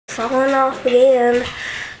Falling off again.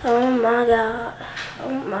 Oh my god. Oh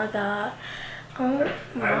my god. Oh my god.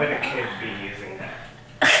 Why would a kid be using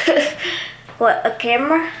that? What, a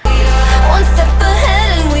camera? One step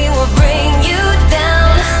ahead and we will bring you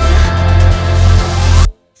down.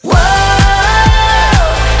 Whoa,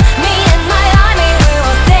 me and my army, we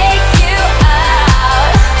will take you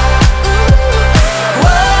out.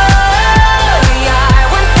 Whoa, we are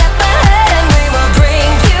one step ahead and we will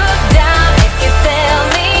bring you down if you fail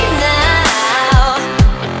me now.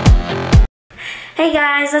 Hey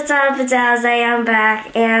guys, what's up? It's Alizé. I'm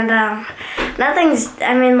back, and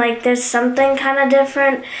like there's something kind of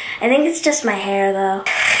different. I think it's just my hair though.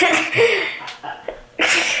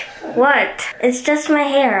 What? It's just my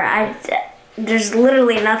hair. There's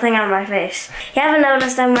literally nothing on my face. You haven't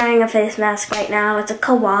noticed I'm wearing a face mask right now. It's a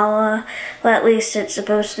koala. Well, at least it's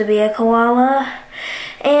supposed to be a koala.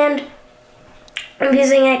 And I'm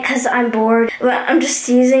using it because I'm bored. But I'm just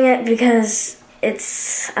using it because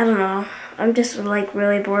it's, I don't know. I'm just like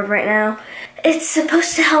really bored right now. It's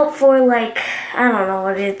supposed to help for like, I don't know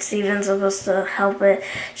what it's even supposed to help it.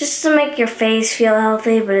 Just to make your face feel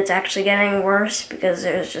healthy, but it's actually getting worse because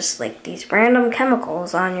there's just like these random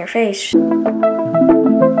chemicals on your face.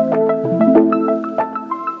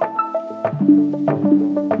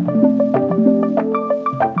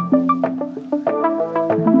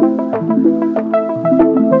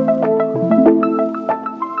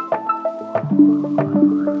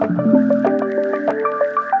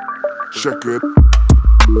 Check it.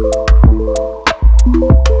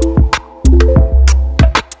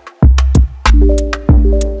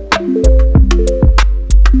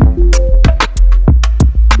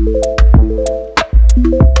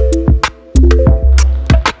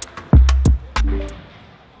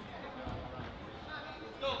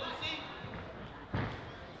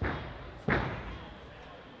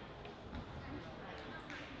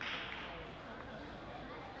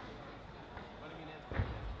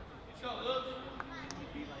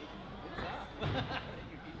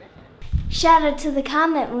 Shout out to the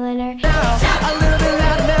comment winner. A little bit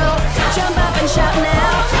loud now. Jump up and shout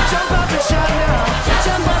now. Jump up and shout now.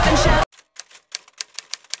 Jump up and shout.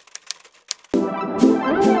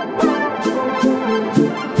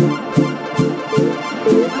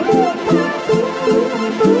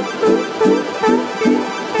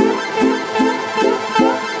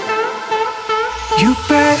 You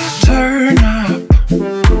better turn up.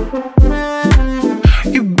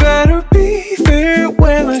 You better be there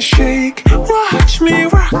when I shake. Watch me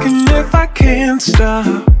rockin' if I can't stop.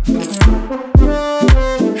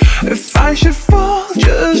 If I should fall,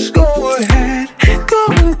 just go ahead. Go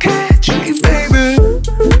and catch me, baby.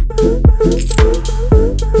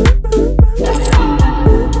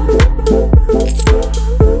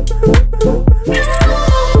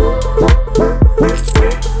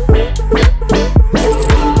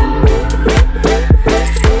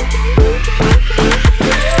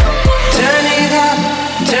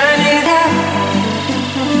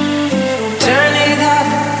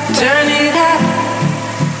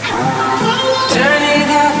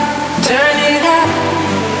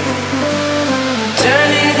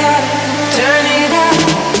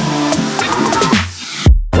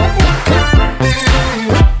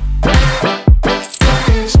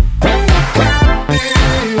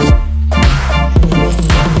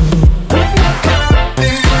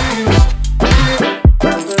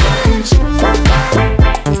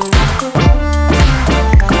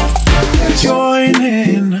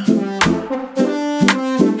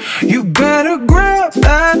 You better grab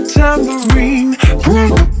that tambourine.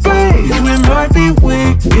 Bring the bass, we might be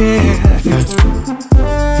wicked.